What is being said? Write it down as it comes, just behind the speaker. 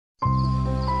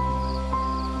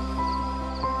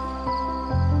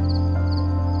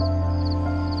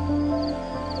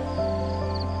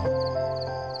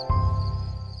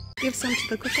give some to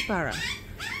the kookaburra.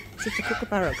 See if the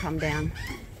kookaburra will come down.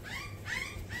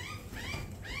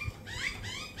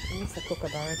 There's the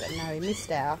kookaburra, but no, he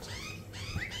missed out.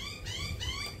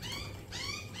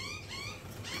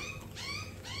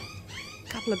 A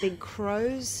couple of big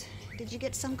crows. Did you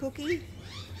get some, Cookie?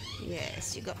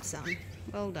 Yes, you got some.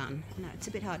 Well done. No, it's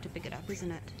a bit hard to pick it up,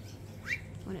 isn't it?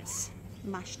 When it's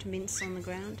mushed mince on the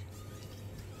ground.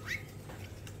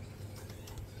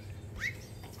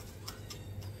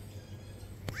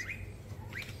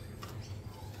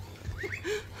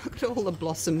 Look at all the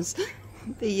blossoms.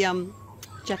 The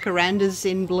jacarandas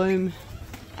in bloom.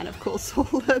 And of course all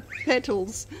the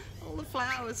petals. All the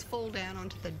flowers fall down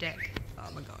onto the deck. Oh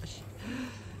my gosh.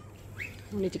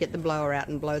 I need to get the blower out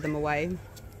and blow them away.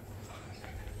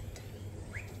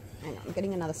 Hang on, I'm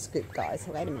getting another scoop, guys.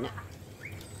 Wait a minute.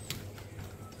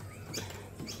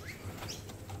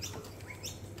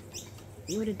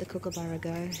 Where did the kookaburra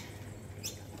go?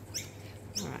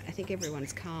 Alright, I think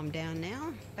everyone's calmed down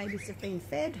now. Babies have been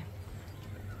fed.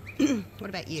 What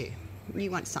about you? You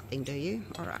want something, do you?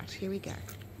 Alright, here we go.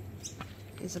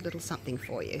 Here's a little something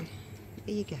for you.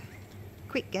 Here you go.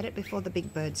 Quick, get it before the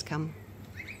big birds come.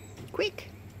 Quick!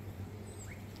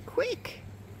 Quick!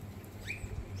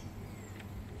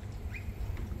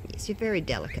 Yes, you're very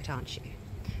delicate, aren't you?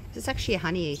 It's actually a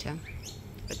honey eater,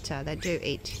 but they do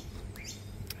eat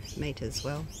meat as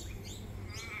well.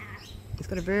 He's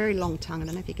got a very long tongue. I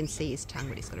don't know if you can see his tongue,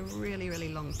 but he's got a really, really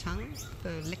long tongue for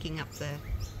licking up the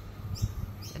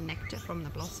nectar from the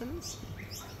blossoms.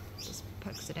 Just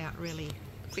pokes it out really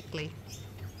quickly.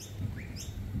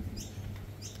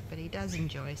 But he does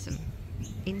enjoy some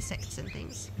insects and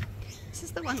things. This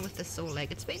is the one with the sore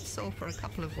leg. It's been sore for a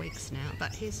couple of weeks now,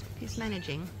 but he's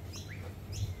managing.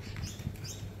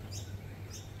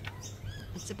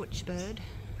 It's a butch bird.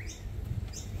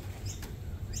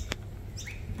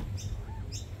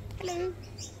 Hello.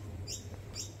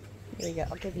 Here we go.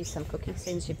 I'll give you some cookies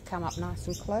since you've come up nice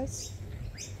and close.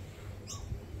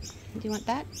 Do you want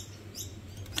that?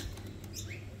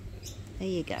 There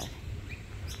you go.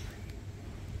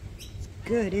 It's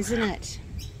good, isn't it?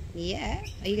 Yeah.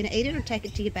 Are you going to eat it or take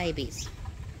it to your babies?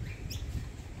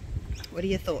 What are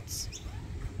your thoughts?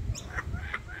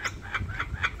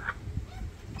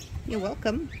 You're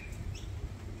welcome.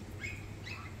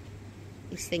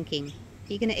 He's thinking,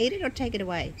 are you going to eat it or take it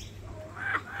away?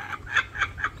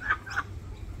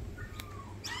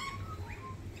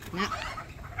 No.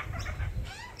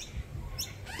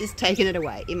 He's taking it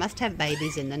away. He must have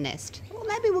babies in the nest. Well,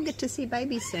 maybe we'll get to see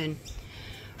babies soon.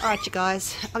 Alright, you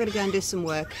guys. I've got to go and do some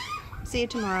work. See you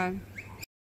tomorrow.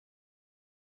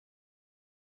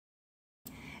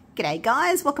 G'day,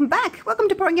 guys. Welcome back. Welcome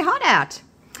to Pouring Your Heart Out.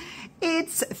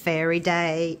 It's Fairy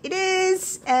Day. It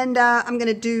is. And I'm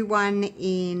going to do one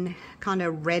in kind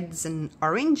of reds and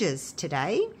oranges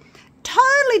today.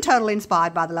 Totally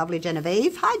inspired by the lovely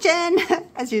Genevieve. Hi, Jen.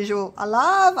 As usual, I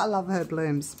love her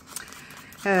blooms.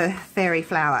 Her fairy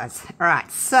flowers. All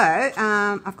right, so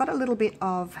I've got a little bit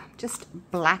of just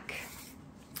black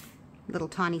little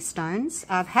tiny stones.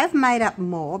 I have made up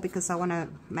more because I want to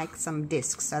make some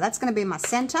discs. So that's going to be my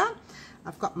center.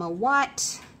 I've got my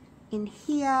white in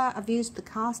here. I've used the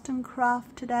Cast and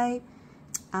Craft today.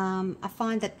 I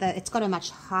find that it's got a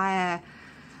much higher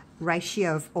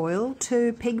ratio of oil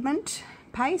to pigment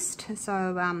paste,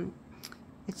 so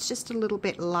it's just a little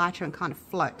bit lighter and kind of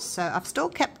floats. So I've still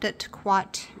kept it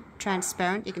quite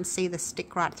transparent. You can see the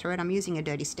stick right through it. I'm using a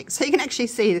dirty stick so you can actually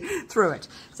see through it.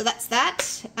 So that's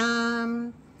that.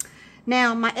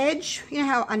 Now my edge, you know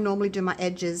how I normally do my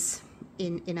edges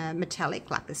in a metallic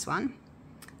like this one,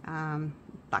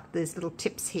 like these little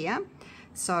tips here.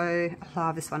 So I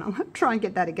love this one. I'm going to try and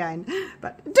get that again,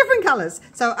 but different colors.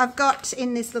 So I've got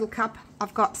in this little cup,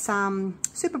 I've got some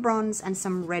Super Bronze and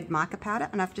some red mica powder,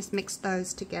 and I've just mixed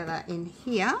those together in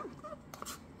here.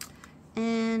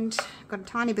 And I've got a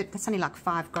tiny bit, that's only like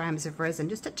 5 grams of resin,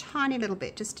 just a tiny little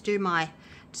bit, just to do my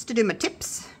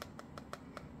tips.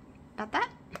 About that.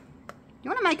 You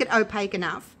want to make it opaque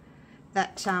enough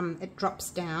that it drops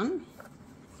down.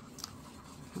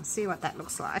 We'll see what that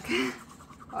looks like.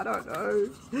 I don't know.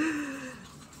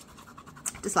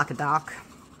 Just like like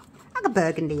a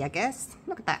burgundy, I guess.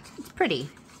 Look at that. It's pretty.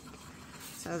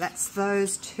 So that's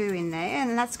those two in there,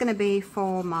 and that's going to be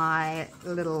for my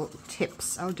little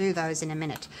tips. I'll do those in a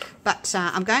minute. But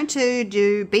I'm going to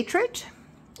do beetroot.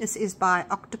 This is by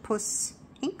Octopus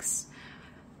Inks.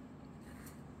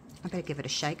 I better give it a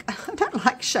shake. I don't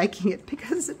like shaking it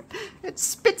because it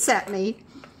spits at me.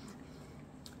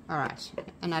 All right,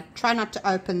 and I try not to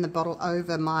open the bottle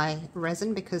over my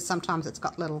resin because sometimes it's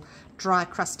got little dry,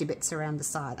 crusty bits around the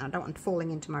side. And I don't want it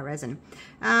falling into my resin.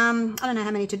 I don't know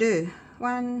how many to do.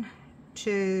 1,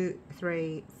 2,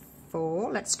 3,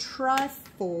 4. Let's try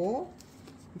 4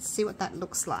 and see what that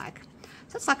looks like.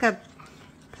 So it's like a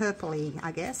purpley,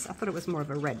 I guess. I thought it was more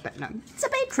of a red, but no. It's a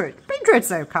beetroot. Beetroots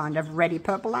are kind of reddy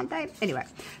purple, aren't they? Anyway,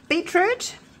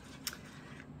 beetroot.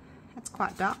 That's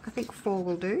quite dark. I think 4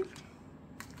 will do.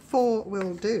 4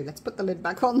 will do. Let's put the lid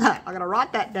back on that. I'm going to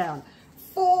write that down.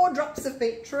 4 drops of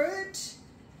beetroot.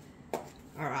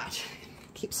 All right.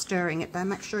 Keep stirring it though.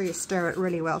 Make sure you stir it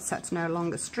really well so it's no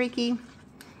longer streaky.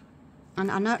 And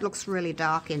I know it looks really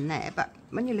dark in there, but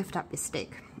when you lift up your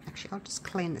stick, actually I'll just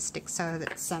clean the stick so that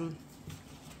you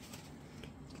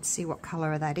can see what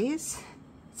colour that is.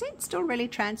 See, it's still really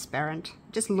transparent.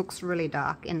 It just looks really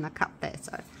dark in the cup there.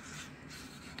 So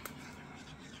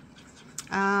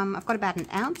I've got about 1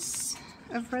 ounce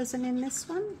of resin in this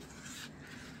one.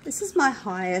 This is my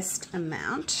highest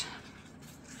amount,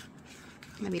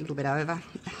 maybe a little bit over.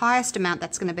 The highest amount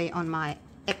that's going to be on my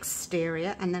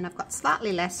exterior, and then I've got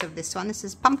slightly less of this one. This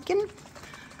is pumpkin,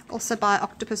 also by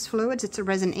Octopus Fluids. It's a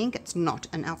resin ink. It's not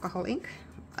an alcohol ink.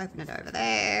 Open it over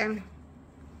there.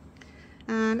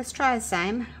 Let's try the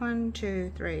same. 1,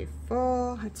 2, 3,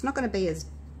 4. It's not going to be as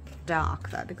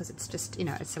dark though because it's just, you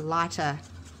know, it's a lighter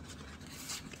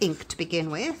ink to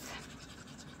begin with.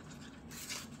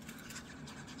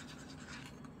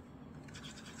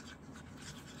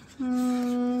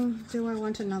 Do I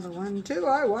want another one? Do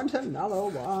I want another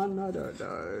one? I don't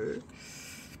know.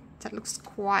 That looks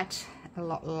quite a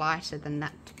lot lighter than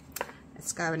that.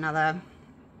 Let's go another.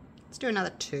 Let's do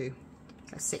another 2.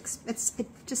 So 6. It's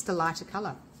just a lighter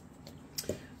colour.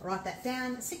 I'll write that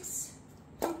down. 6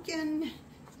 pumpkin.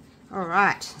 All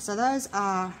right. So those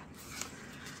are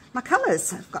my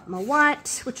colours. I've got my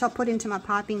white, which I'll put into my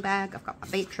piping bag. I've got my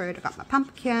beetroot. I've got my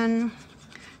pumpkin.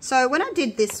 So when I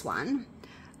did this one,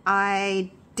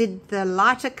 I did the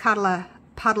lighter colour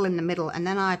puddle in the middle, and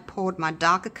then I poured my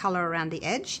darker colour around the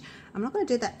edge. I'm not going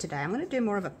to do that today. I'm going to do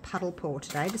more of a puddle pour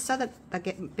today, just so that I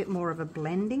get a bit more of a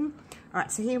blending. All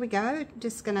right, so here we go.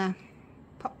 Just going to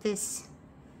pop this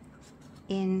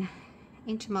into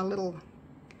my little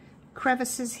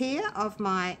crevices here of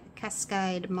my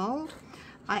Cascade mould.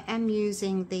 I am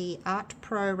using the Art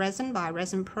Pro resin by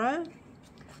Resin Pro.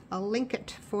 I'll link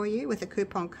it for you with a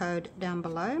coupon code down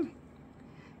below.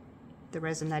 The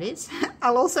resin, that is.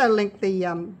 I'll also link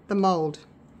the mould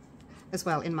as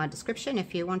well in my description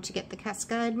if you want to get the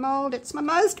Cascade mould. It's my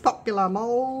most popular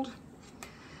mould.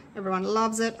 Everyone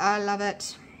loves it. I love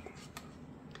it.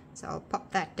 So I'll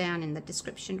pop that down in the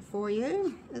description for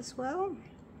you as well.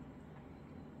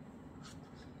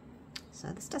 So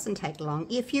this doesn't take long.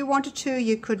 If you wanted to,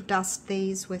 you could dust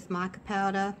these with mica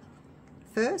powder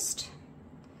first.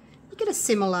 You get a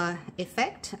similar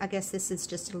effect. I guess this is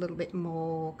just a little bit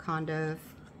more kind of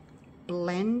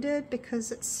blended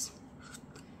because it's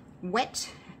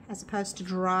wet as opposed to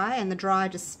dry, and the dry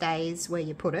just stays where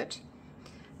you put it.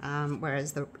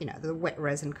 Whereas the wet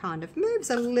resin kind of moves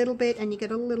a little bit, and you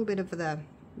get a little bit of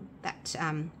that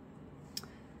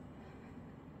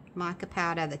mica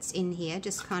powder that's in here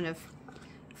just kind of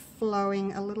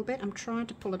flowing a little bit. I'm trying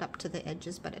to pull it up to the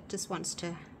edges, but it just wants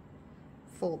to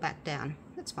fall back down.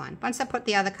 That's fine. Once I put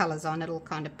the other colours on, it'll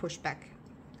kind of push back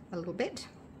a little bit.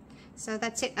 So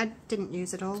that's it. I didn't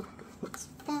use it all. It's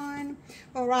fine.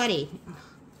 Alrighty.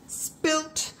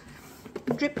 Spilt,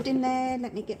 dripped in there.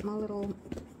 Let me get my little,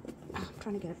 I'm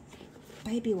trying to get a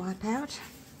baby wipe out.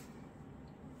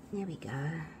 There we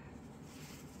go.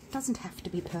 Doesn't have to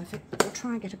be perfect, but we'll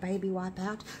try and get a baby wipe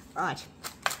out. Right.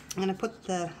 I'm going to put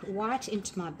the white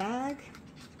into my bag.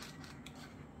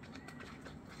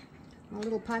 My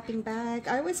little piping bag.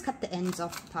 I always cut the ends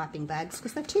off piping bags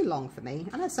because they're too long for me.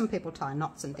 I know some people tie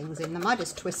knots and things in them. I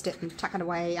just twist it and tuck it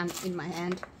away in my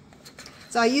hand.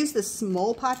 So I use the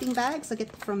small piping bags I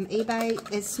get from eBay.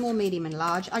 There's small, medium, and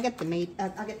large. I get the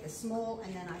small,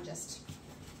 and then I just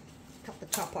cut the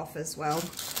top off as well,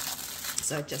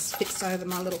 so it just fits over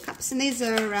my little cups. And these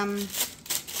are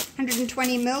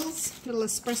 120 mils, little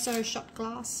espresso shot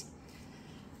glass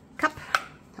cup.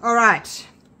 All right.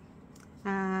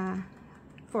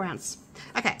 4 ounce.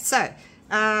 Okay, so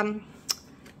we're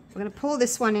going to pour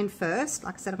this one in first.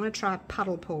 Like I said, I'm going to try a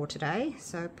puddle pour today.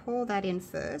 So pour that in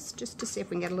first, just to see if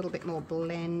we can get a little bit more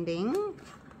blending.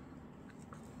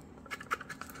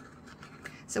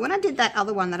 So when I did that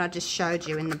other one that I just showed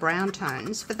you in the brown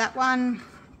tones, for that one,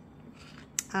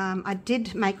 I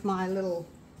did make my little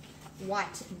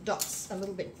white dots a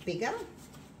little bit bigger.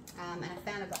 And I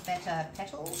found I got better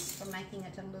petals from making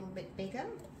it a little bit bigger.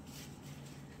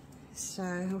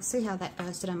 So we'll see how that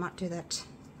goes. Today I might do that.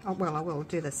 Oh, well, I will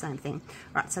do the same thing.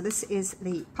 Right, so this is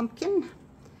the pumpkin,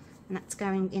 and that's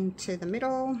going into the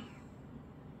middle,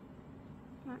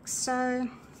 like so.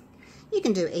 You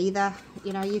can do either,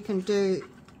 you know, you can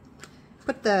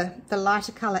put the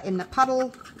lighter colour in the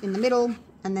puddle in the middle,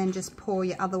 and then just pour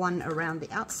your other one around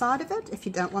the outside of it if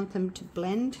you don't want them to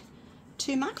blend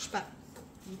too much, but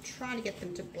I'm trying to get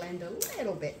them to blend a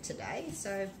little bit today,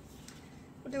 so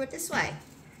we'll do it this way.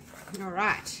 All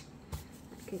right,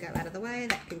 that can go out of the way,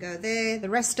 that can go there. The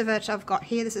rest of it I've got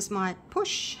here. This is my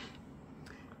push.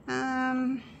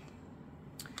 What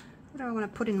do I want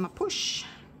to put in my push?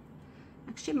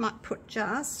 Actually, I might put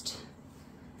just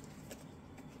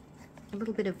a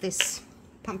little bit of this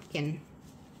pumpkin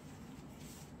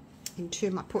into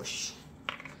my push.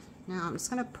 Now I'm just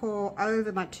going to pour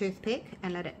over my toothpick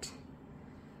and let it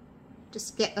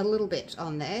just get a little bit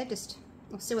on there.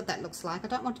 We'll see what that looks like. I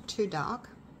don't want it too dark.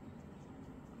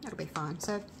 That'll be fine.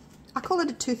 So I call it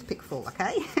a toothpick full,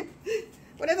 okay?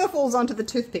 Whatever falls onto the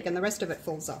toothpick and the rest of it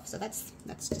falls off. So that's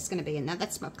just going to be in there.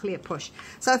 That's my clear push.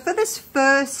 So for this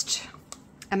first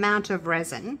amount of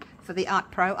resin for the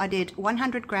Art Pro, I did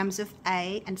 100 grams of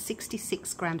A and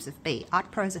 66 grams of B.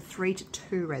 Art Pro is a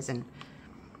 3:2 resin.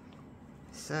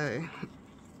 So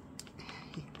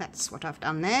that's what I've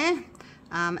done there.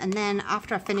 And then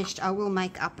after I finished, I will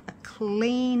make up a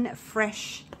clean,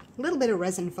 fresh little bit of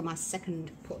resin for my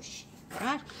second push. All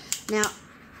right. Now,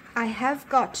 I have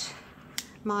got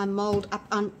my mold up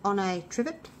on a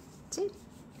trivet, see,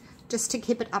 just to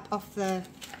keep it up off the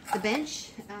bench.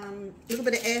 A little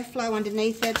bit of airflow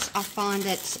underneath it. I find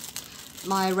that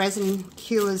my resin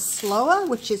cures slower,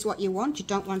 which is what you want. You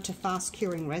don't want a fast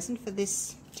curing resin for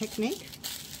this technique.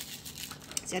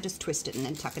 So I just twist it and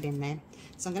then tuck it in there.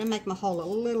 So I'm going to make my hole a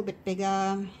little bit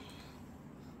bigger.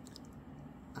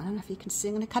 I don't know if you can see.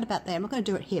 I'm going to cut about there. I'm not going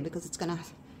to do it here because it's going to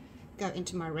go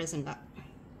into my resin, but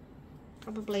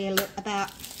probably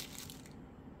about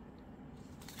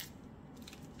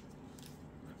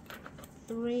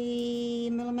 3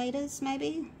 millimeters,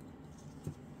 maybe.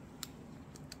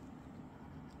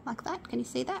 Like that. Can you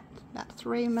see that? About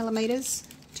 3 millimeters,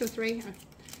 2 or 3.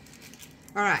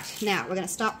 All right, now we're going to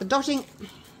start the dotting.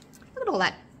 Look at all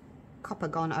that copper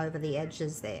gone over the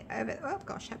edges there. Oh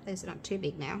gosh, I hope those are not too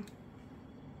big now.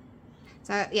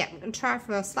 So yeah, I'm going to try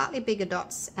for slightly bigger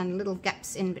dots and little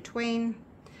gaps in between.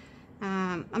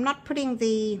 I'm not putting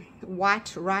the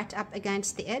white right up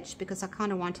against the edge because I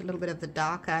kind of want a little bit of the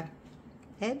darker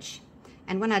edge.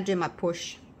 And when I do my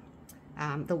push,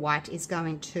 the white is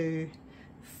going to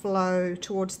flow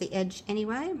towards the edge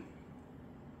anyway.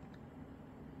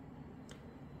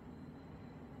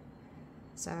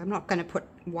 So I'm not going to put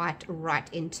white right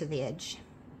into the edge.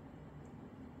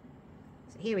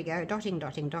 So here we go, dotting,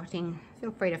 dotting, dotting. Feel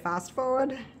free to fast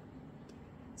forward.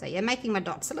 So you're making my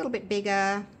dots a little bit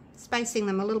bigger, spacing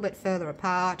them a little bit further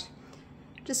apart,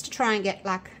 just to try and get,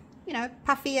 like, you know,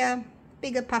 puffier,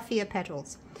 bigger, puffier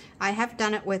petals. I have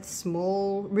done it with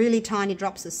small, really tiny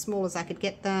drops, as small as I could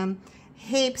get them,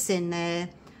 heaps in there.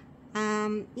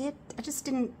 Yeah, I just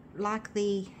didn't like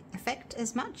the effect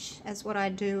as much as what I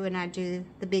do when I do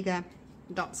the bigger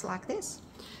dots like this.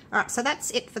 All right, so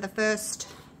that's it for the first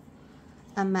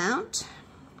amount.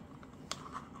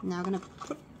 Now I'm going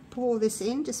to pour this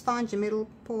in. Just find your middle,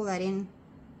 pour that in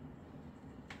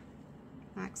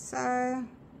like so.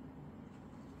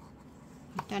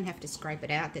 You don't have to scrape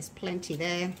it out, there's plenty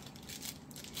there.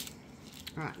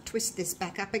 All right, twist this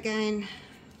back up again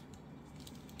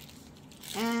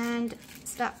and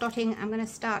start dotting. I'm going to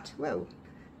start, whoa,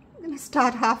 I'm going to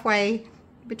start halfway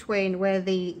between where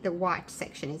the white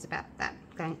section is, about that,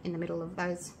 going in the middle of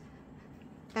those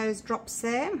drops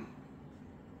there.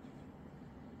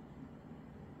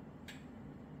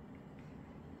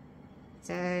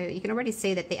 So you can already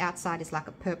see that the outside is like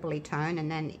a purpley tone, and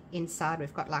then inside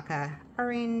we've got like a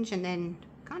orange and then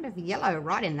kind of yellow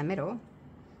right in the middle,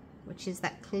 which is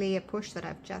that clear push that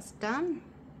I've just done.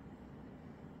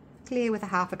 Clear with a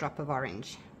half a drop of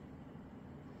orange.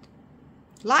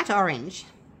 Light orange.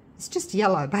 It's just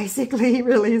yellow basically,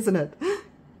 really, isn't it?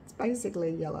 It's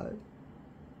basically yellow.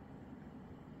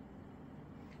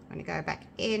 I'm going to go back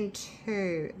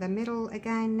into the middle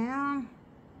again now.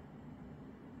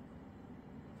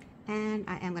 And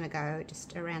I am going to go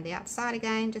just around the outside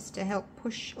again, just to help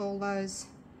push all those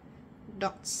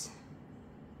dots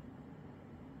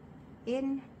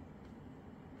in.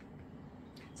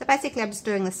 So basically I'm just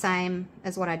doing the same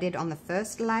as what I did on the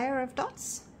first layer of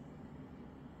dots.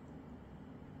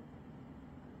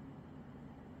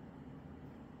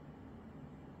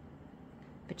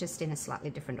 But just in a slightly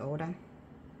different order.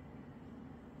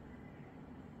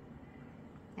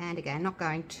 And again, not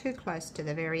going too close to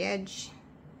the very edge.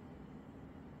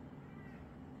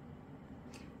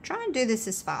 Try and do this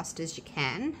as fast as you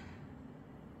can,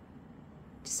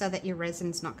 so that your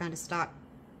resin's not going to start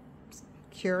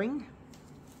curing.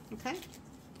 Okay,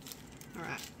 all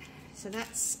right, so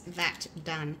that's that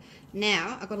done.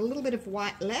 Now I've got a little bit of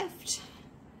white left.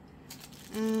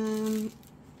 No,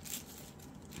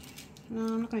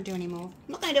 I'm not going to do any more.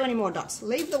 I'm not going to do any more dots.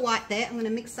 Leave the white there. I'm going to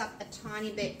mix up a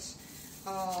tiny bit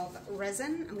of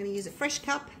resin. I'm going to use a fresh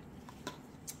cup,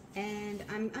 and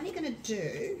I'm only going to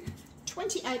do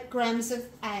 28 grams of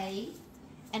A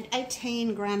and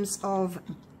 18 grams of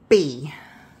B.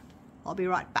 I'll be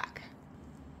right back.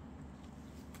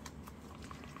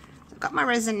 I've got my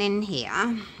resin in here,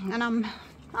 and I'm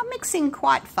mixing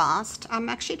quite fast. I'm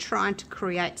actually trying to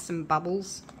create some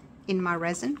bubbles in my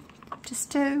resin,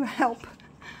 just to help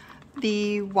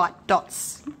the white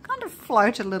dots kind of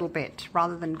float a little bit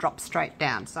rather than drop straight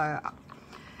down. So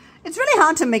it's really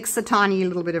hard to mix a tiny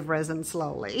little bit of resin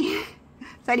slowly.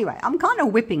 So anyway, I'm kind of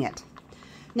whipping it.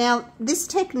 Now, this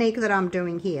technique that I'm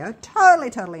doing here,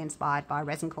 totally inspired by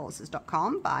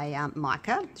resincourses.com by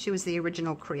Micah. She was the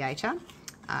original creator.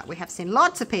 We have seen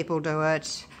lots of people do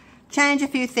it, change a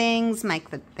few things, make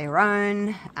their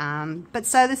own. But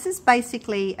so this is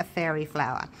basically a fairy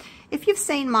flower. If you've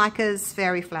seen Micah's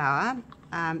fairy flower,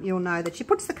 you'll know that she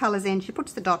puts the colours in, she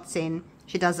puts the dots in,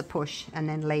 she does a push and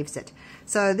then leaves it.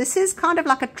 So this is kind of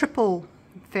like a triple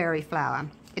fairy flower.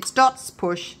 It's dots,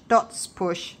 push, dots,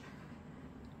 push,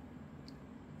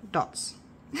 dots.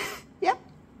 Yep,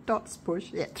 dots,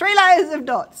 push. Yeah, 3 layers of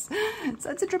dots. So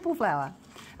it's a triple flower.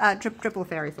 Triple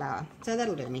fairy flower. So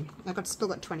that'll do me. Still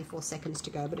got 24 seconds to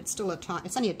go, but it's still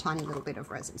it's only a tiny little bit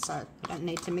of resin, so I don't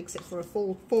need to mix it for a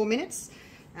full 4 minutes.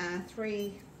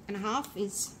 3.5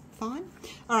 is fine.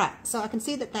 All right, so I can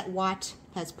see that white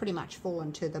has pretty much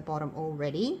fallen to the bottom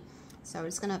already. So we're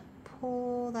just going to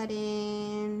pour that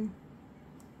in.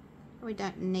 We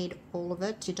don't need all of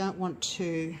it. You don't want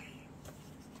to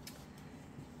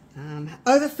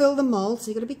overfill the mold, so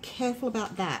you've got to be careful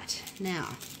about that. Now,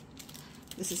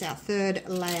 this is our 3rd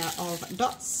layer of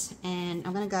dots, and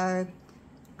I'm going to go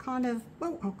kind of,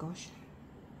 oh gosh,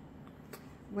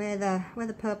 where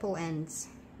the purple ends.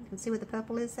 You can see where the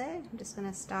purple is there. I'm just going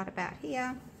to start about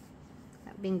here.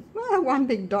 That being one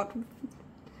big dot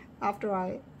after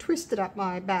I twisted up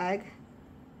my bag.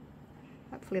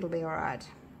 Hopefully it'll be all right.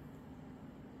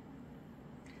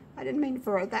 I didn't mean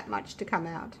for that much to come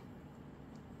out.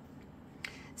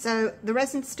 So the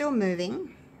resin's still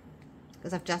moving,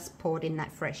 because I've just poured in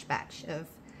that fresh batch of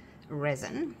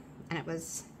resin, and it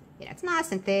was, it's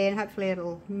nice and thin. Hopefully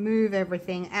it'll move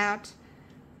everything out.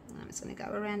 I'm just going to go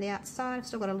around the outside. I've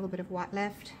still got a little bit of white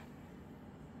left.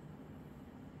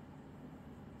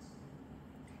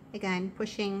 Again,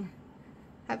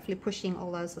 hopefully pushing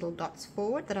all those little dots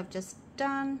forward that I've just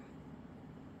done.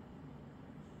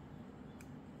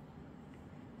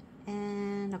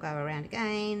 And I'll go around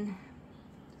again,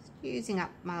 just using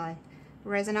up my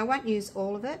resin. I won't use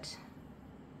all of it.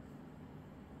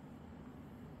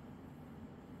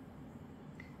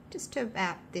 Just to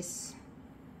about this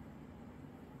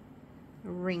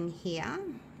ring here.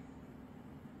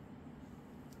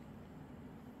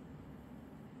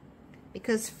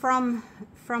 Because from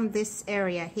this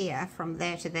area here, from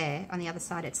there to there, on the other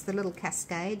side, it's the little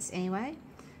cascades anyway.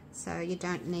 So you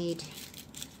don't need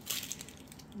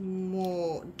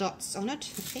more dots on it,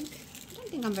 I think. I don't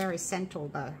think I'm very central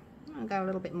though. I'm going to go a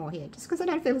little bit more here, just because I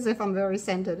don't feel as if I'm very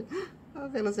centered. I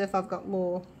feel as if I've got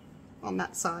more on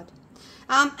that side.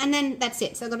 And then that's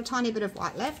it. So I've got a tiny bit of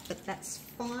white left, but that's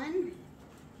fine.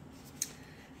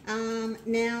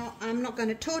 Now I'm not going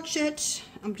to torch it.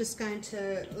 I'm just going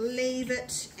to leave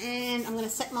it, and I'm going to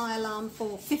set my alarm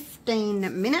for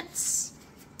 15 minutes.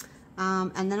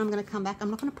 And then I'm going to come back. I'm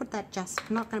not going to put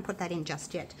that in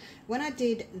just yet. When I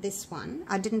did this one,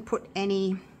 I didn't put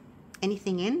anything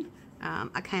in.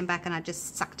 I came back and I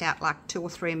just sucked out like 2 or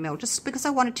 3 mil, just because I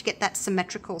wanted to get that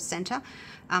symmetrical center.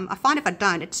 I find if I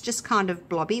don't, it's just kind of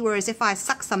blobby. Whereas if I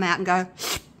suck some out and go,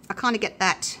 I kind of get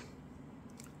that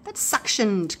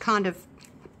suctioned kind of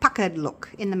puckered look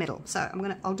in the middle. So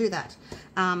I'll do that.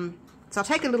 So I'll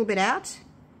take a little bit out.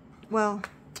 Well,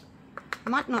 I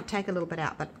might not take a little bit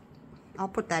out, but I'll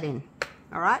put that in.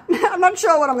 All right. I'm not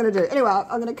sure what I'm going to do. Anyway,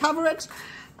 I'm going to cover it.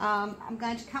 I'm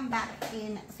going to come back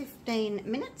in 15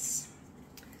 minutes,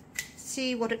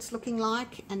 see what it's looking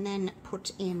like, and then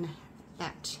put in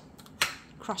that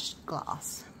crushed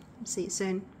glass. See you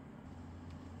soon.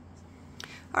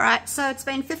 All right, so it's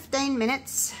been 15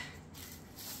 minutes.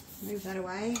 Move that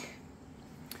away.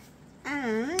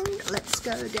 And let's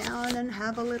go down and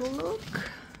have a little look.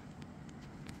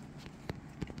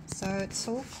 So it's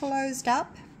all closed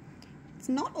up. It's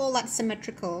not all that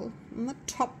symmetrical. On the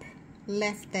top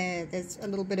left there's a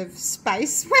little bit of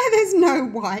space where there's no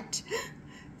white.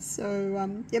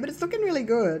 So yeah, but it's looking really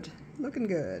good. Looking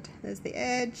good. There's the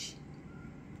edge.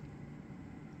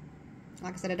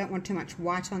 Like I said, I don't want too much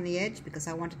white on the edge because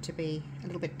I want it to be a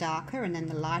little bit darker and then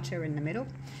the lighter in the middle.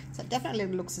 So it definitely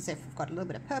looks as if we've got a little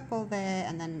bit of purple there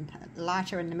and then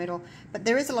lighter in the middle. But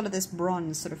there is a lot of this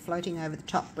bronze sort of floating over the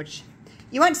top, which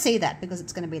you won't see that because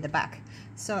it's going to be the back.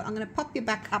 So I'm going to pop your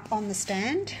back up on the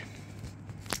stand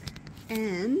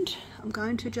and I'm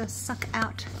going to just suck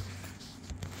out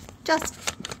just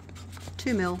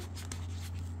 2 mil.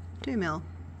 2 mil.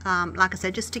 Like I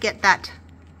said, just to get that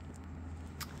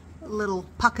little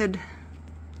puckered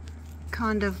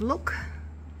kind of look.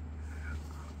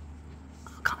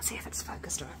 I can't see if it's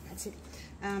focused. Right, that's it.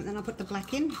 Then I'll put the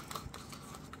black in.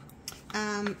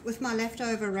 With my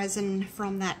leftover resin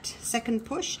from that second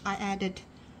push, I added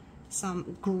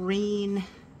some green,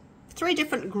 3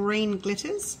 different green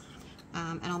glitters,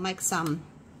 and I'll make some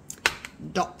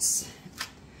dots.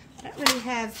 I don't really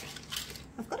have,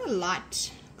 I've got a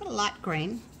light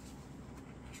green.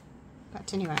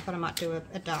 But anyway, I thought I might do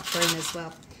a dark green as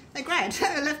well. They're great.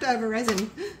 Leftover resin.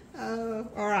 Oh,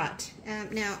 all right.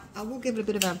 Now, I will give it a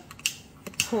bit of a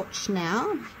torch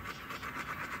now.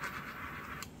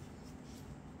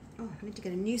 Oh, I need to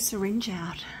get a new syringe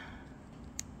out.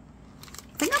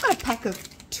 I think I've got a pack of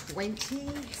 20,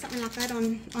 something like that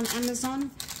on Amazon.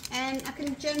 And I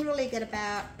can generally get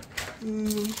about,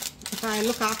 if I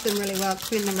look after them really well,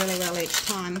 clean them really well each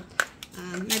time,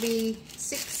 maybe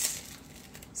 6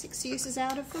 uses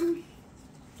out of them.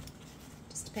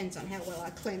 Just depends on how well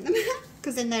I clean them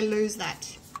because then they lose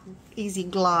that easy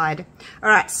glide.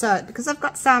 Alright, so because I've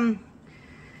got some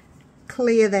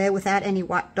clear there without any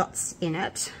white dots in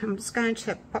it, I'm just going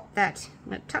to pop that, I'm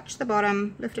going to touch the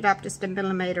bottom, lift it up just a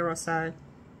millimeter or so,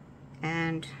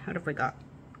 and what have we got?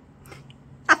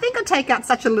 I think I take out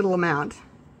such a little amount.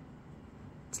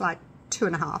 It's like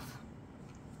 2.5.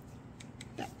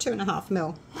 Yeah, 2.5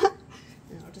 mil.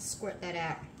 And I'll just squirt that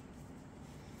out.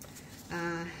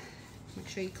 Make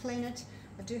sure you clean it.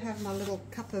 I do have my little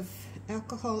cup of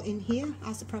alcohol in here,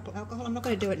 isopropyl alcohol. I'm not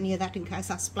going to do it near that in case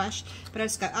I splash, but I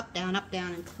just go up, down,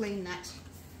 and clean that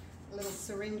little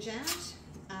syringe out.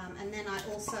 And then I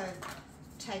also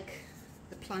take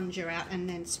the plunger out and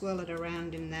then swirl it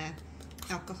around in the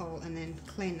alcohol and then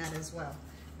clean that as well.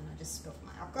 And I just spilled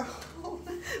my alcohol.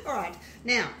 All right,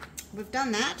 now we've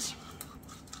done that.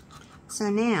 So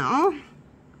now,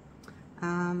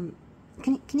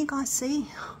 can you guys see?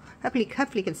 Hopefully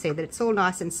you can see that it's all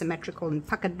nice and symmetrical and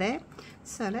puckered there.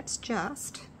 So let's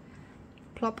just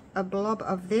plop a blob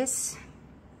of this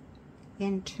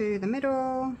into the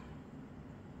middle.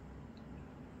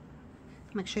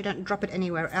 Make sure you don't drop it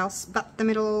anywhere else but the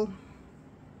middle.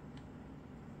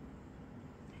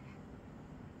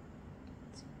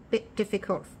 It's a bit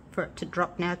difficult for it to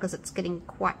drop now because it's getting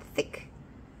quite thick.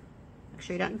 Make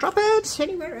sure you don't drop it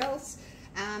anywhere else.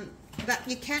 But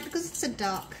you can, because it's a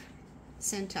dark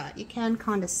center, you can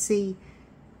kind of see,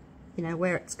 you know,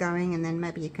 where it's going, and then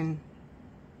maybe you can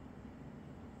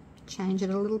change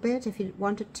it a little bit if you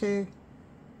want it to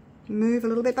move a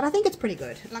little bit. But I think it's pretty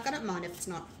good. Like, I don't mind if it's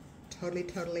not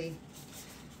totally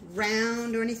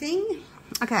round or anything.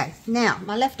 Okay, now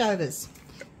my leftovers.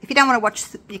 If you don't want to watch,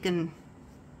 you can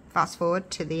fast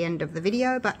forward to the end of the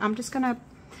video, but I'm just going to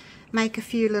make a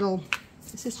few little,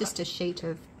 this is just a sheet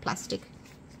of plastic.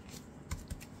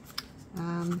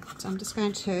 So I'm just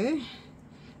going to,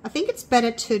 I think it's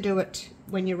better to do it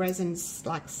when your resin's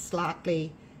like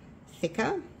slightly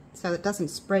thicker so it doesn't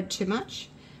spread too much.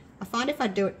 I find if I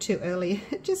do it too early,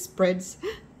 it just spreads,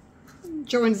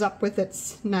 joins up with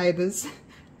its neighbours,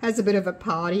 has a bit of a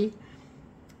party.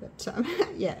 But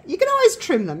yeah, you can always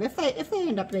trim them. If they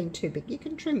end up being too big, you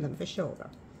can trim them for sure.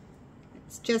 But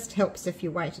it just helps if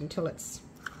you wait until it's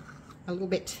a little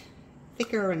bit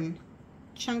thicker and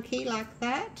chunky like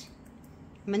that.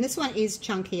 I mean, this one is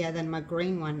chunkier than my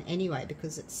green one anyway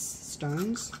because it's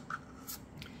stones.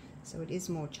 So it is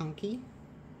more chunky.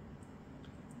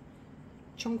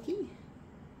 Chunky.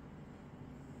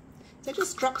 So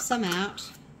just drop some out.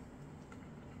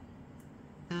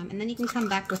 And then you can come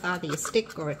back with either a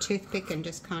stick or a toothpick and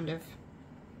just kind of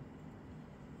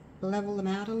level them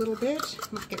out a little bit.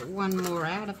 Might get one more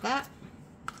out of that.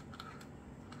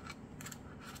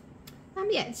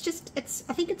 Yeah, I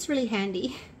think it's really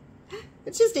handy.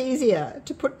 It's just easier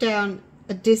to put down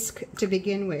a disc to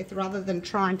begin with rather than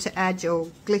trying to add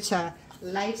your glitter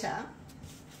later.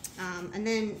 And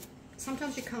then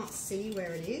sometimes you can't see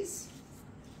where it is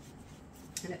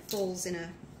and it falls in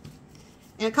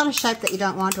in a kind of shape that you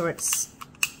don't want, or it's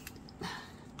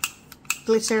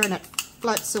glitter and it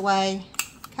floats away.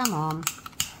 Come on.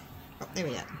 Oh, there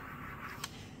we go.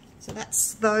 So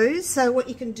that's those. So what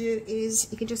you can do is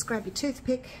you can just grab your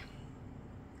toothpick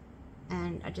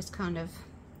and I just kind of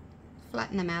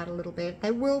flatten them out a little bit.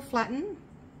 They will flatten,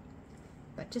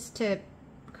 but just to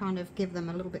kind of give them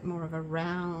a little bit more of a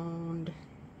round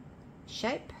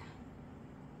shape.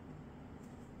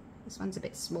 This one's a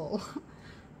bit small.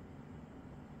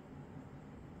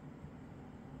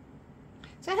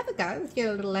 So have a go with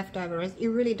your little leftover.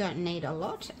 You really don't need a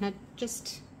lot, and it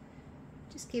just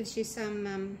gives you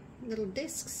some little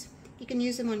discs. You can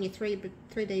use them on your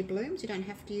 3D blooms. You don't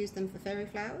have to use them for fairy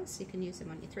flowers. You can use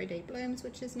them on your 3D blooms,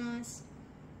 which is nice.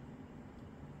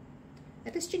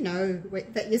 At least you know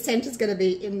that your centre's going to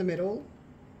be in the middle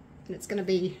and it's going to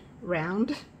be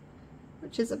round,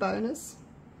 which is a bonus.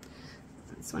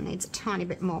 This one needs a tiny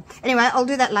bit more. Anyway, I'll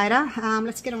do that later.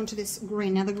 Let's get on to this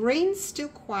green. Now the green's still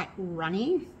quite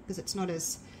runny because it's not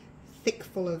as thick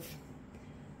full of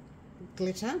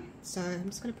glitter. So I'm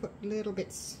just going to put little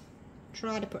bits,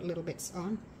 try to put little bits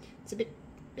on. It's a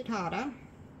bit harder.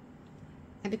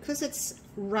 And because it's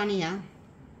runnier,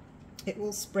 it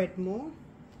will spread more.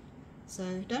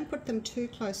 So don't put them too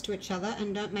close to each other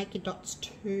and don't make your dots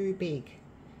too big.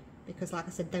 Because like I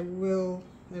said, they will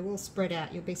spread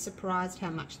out. You'll be surprised how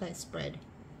much they spread.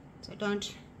 So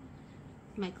don't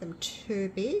make them too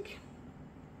big.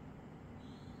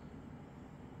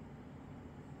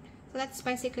 So that's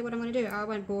basically what I'm going to do. I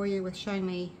won't bore you with showing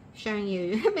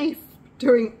you me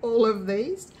doing all of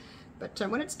these. But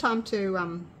when it's time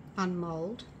to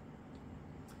unmold,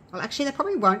 well, actually they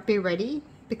probably won't be ready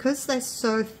because they're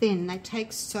so thin. They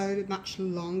take so much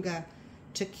longer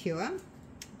to cure.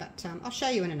 But I'll show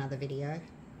you in another video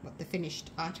what the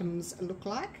finished items look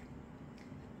like.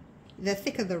 The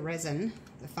thicker the resin,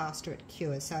 the faster it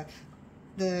cures. So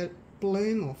the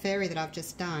bloom or fairy that I've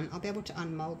just done, I'll be able to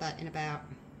unmold that in about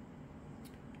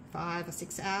 5 or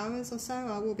 6 hours or so.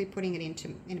 I will be putting it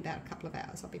in about a couple of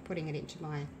hours. I'll be putting it into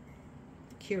my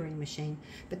curing machine.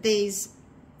 But these,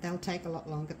 they'll take a lot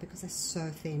longer because they're so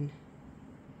thin.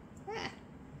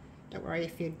 Don't worry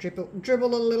if you dribble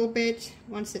a little bit.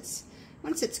 Once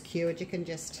it's cured, you can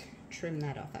just trim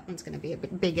that off. That one's going to be a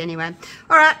bit big anyway.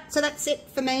 All right, so that's it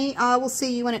for me. I will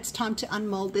see you when it's time to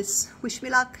unmold this. Wish me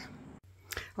luck.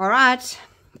 All right,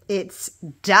 it's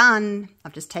done.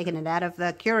 I've just taken it out of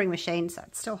the curing machine, so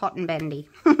it's still hot and bendy.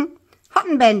 Hot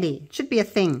and bendy. It should be a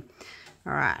thing.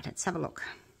 All right, let's have a look.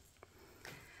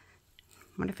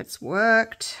 Wonder if it's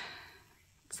worked.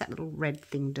 What's that little red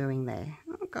thing doing there?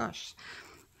 Oh gosh.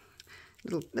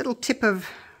 Little tip of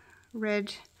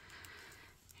red.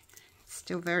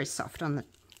 Still very soft on the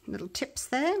little tips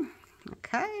there.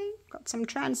 Okay, got some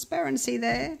transparency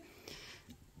there.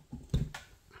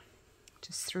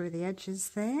 Just through the edges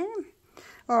there.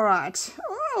 All right.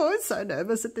 Oh, I'm so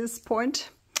nervous at this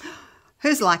point.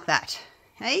 Who's like that?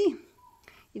 Hey?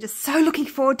 You're just so looking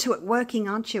forward to it working,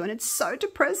 aren't you? And it's so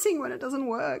depressing when it doesn't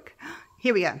work.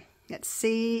 Here we go. Let's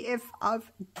see if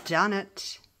I've done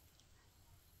it.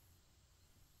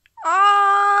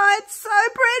 Oh, it's so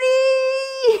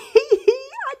pretty!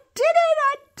 I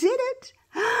did it!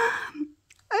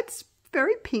 It's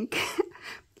very pink.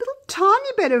 Little tiny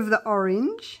bit of the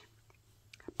orange.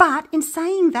 But in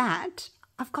saying that,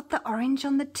 I've got the orange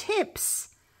on the tips.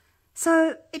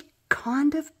 So it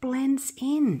kind of blends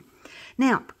in.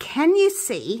 Now, can you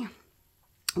see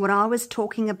what I was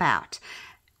talking about?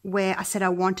 Where I said I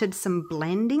wanted some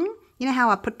blending. You know how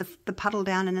I put the puddle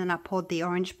down and then I poured the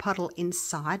orange puddle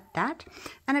inside that?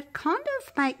 And it kind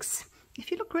of makes,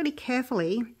 if you look really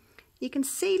carefully, you can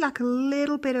see like a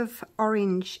little bit of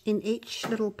orange in each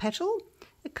little petal.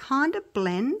 It kind of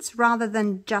blends rather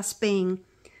than just being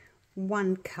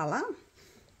one colour,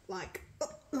 like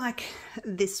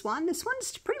this one. This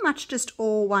one's pretty much just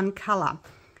all one colour.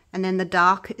 And then the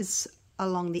dark is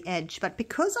along the edge. But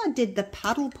because I did the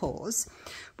puddle pours,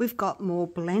 we've got more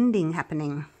blending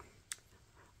happening.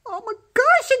 Oh my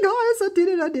gosh, you guys, I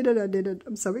did it.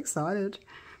 I'm so excited.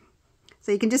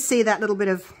 So you can just see that little bit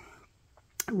of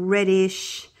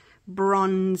reddish,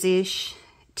 bronzish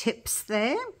tips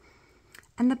there.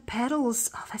 And the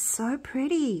petals, oh, they're so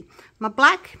pretty. My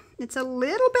black, it's a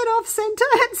little bit off center.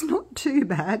 It's not too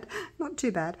bad, not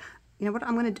too bad. You know what,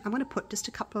 I'm gonna put just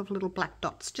a couple of little black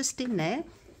dots just in there,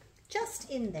 just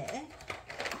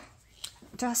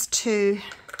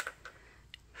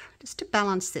to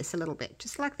balance this a little bit,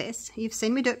 just like this. You've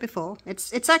seen me do it before.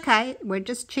 It's okay. We're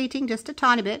just cheating just a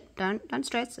tiny bit. Don't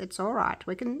stress. It's all right.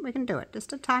 We can do it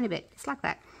just a tiny bit, just like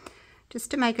that, just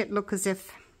to make it look as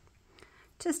if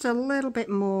just a little bit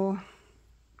more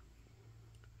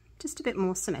Just a bit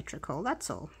more symmetrical, that's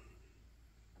all.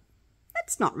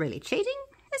 That's not really cheating,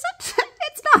 is it?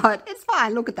 It's not. It's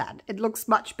fine. Look at that. It looks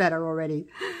much better already.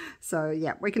 So,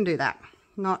 yeah, we can do that.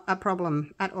 Not a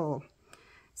problem at all.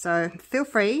 So, feel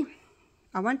free.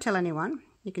 I won't tell anyone.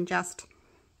 You can just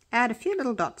add a few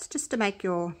little dots just to make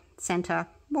your center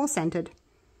more centered.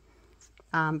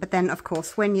 But then, of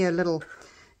course, when your little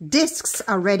discs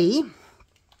are ready,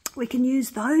 we can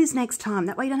use those next time.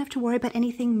 That way you don't have to worry about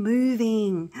anything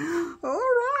moving. All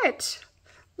right.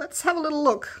 Let's have a little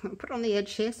look. I'll put it on the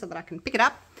edge here so that I can pick it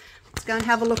up. Let's go and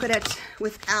have a look at it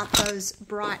without those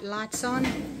bright lights on.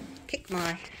 Kick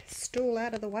my stool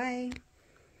out of the way.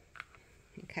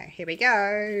 Okay, here we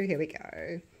go. Here we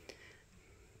go.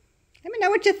 Let me know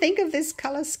what you think of this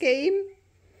colour scheme.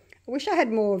 I wish I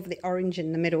had more of the orange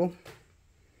in the middle.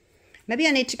 Maybe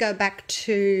I need to go back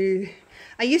to...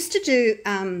 I used to do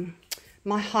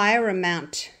my higher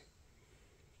amount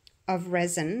of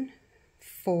resin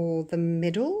for the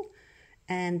middle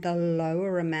and the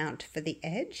lower amount for the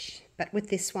edge. But with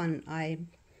this one, I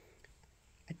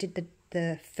did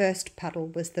the first puddle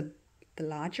was the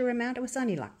larger amount. It was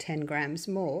only like 10 grams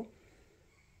more.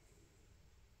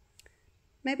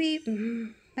 Maybe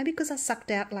because I sucked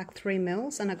out like 3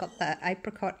 mils and I got the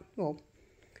apricot, well,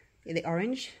 the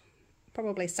orange.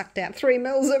 Probably sucked out 3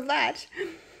 mils of that.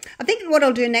 I think what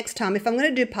I'll do next time, if I'm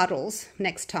going to do puddles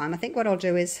next time, I think what I'll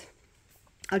do is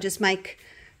I'll just make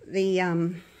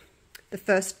the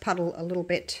first puddle a little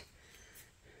bit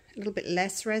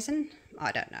less resin.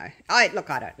 I don't know. I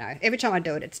don't know. Every time I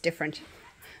do it, it's different.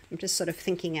 I'm just sort of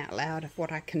thinking out loud of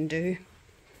what I can do.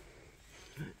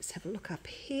 Let's have a look up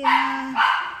here.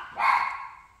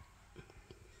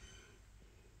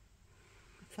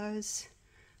 With those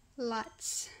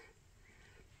lights.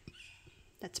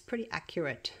 That's pretty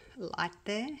accurate light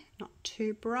there, not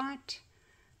too bright.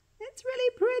 It's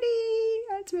really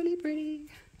pretty. It's really pretty.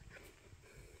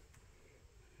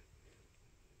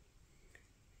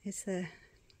 There's the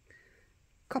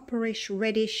copperish,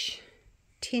 reddish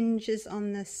tinges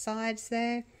on the sides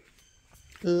there.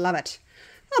 Love it.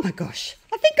 Oh my gosh,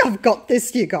 I think I've got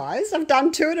this, you guys. I've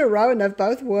done 2 in a row and they've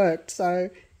both worked,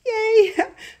 so yay.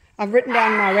 I've written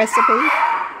down my recipe.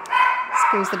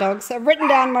 Excuse the dogs. So I've written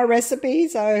down my recipe,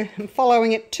 so I'm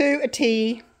following it to a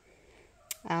T.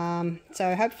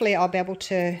 So hopefully I'll be able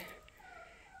to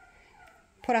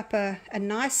put up a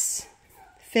nice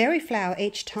fairy flower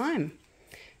each time.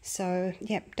 So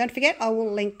yeah, don't forget, I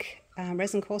will link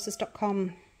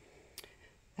resincourses.com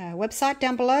website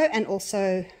down below, and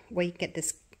also where you get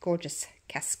this gorgeous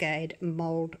cascade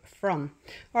mold from.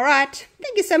 All right,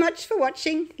 thank you so much for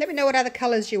watching. Let me know what other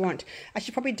colors you want. I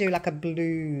should probably do like a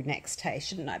blue next, hey,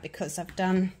 shouldn't I? Because I've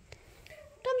done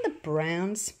the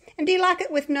browns. And do you like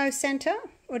it with no center,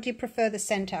 or do you prefer the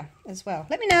center as well?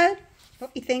 Let me know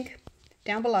what you think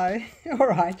down below. All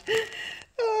right.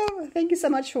 Oh, thank you so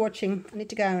much for watching. I need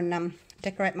to go and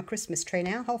decorate my Christmas tree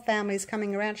now. Whole family's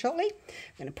coming around shortly.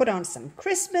 I'm going to put on some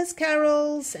Christmas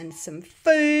carols and some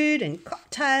food and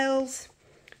cocktails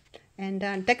and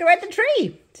decorate the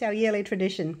tree. It's our yearly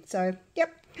tradition. So,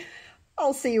 yep,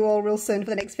 I'll see you all real soon for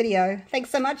the next video.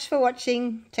 Thanks so much for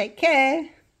watching. Take care.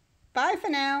 Bye for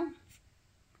now.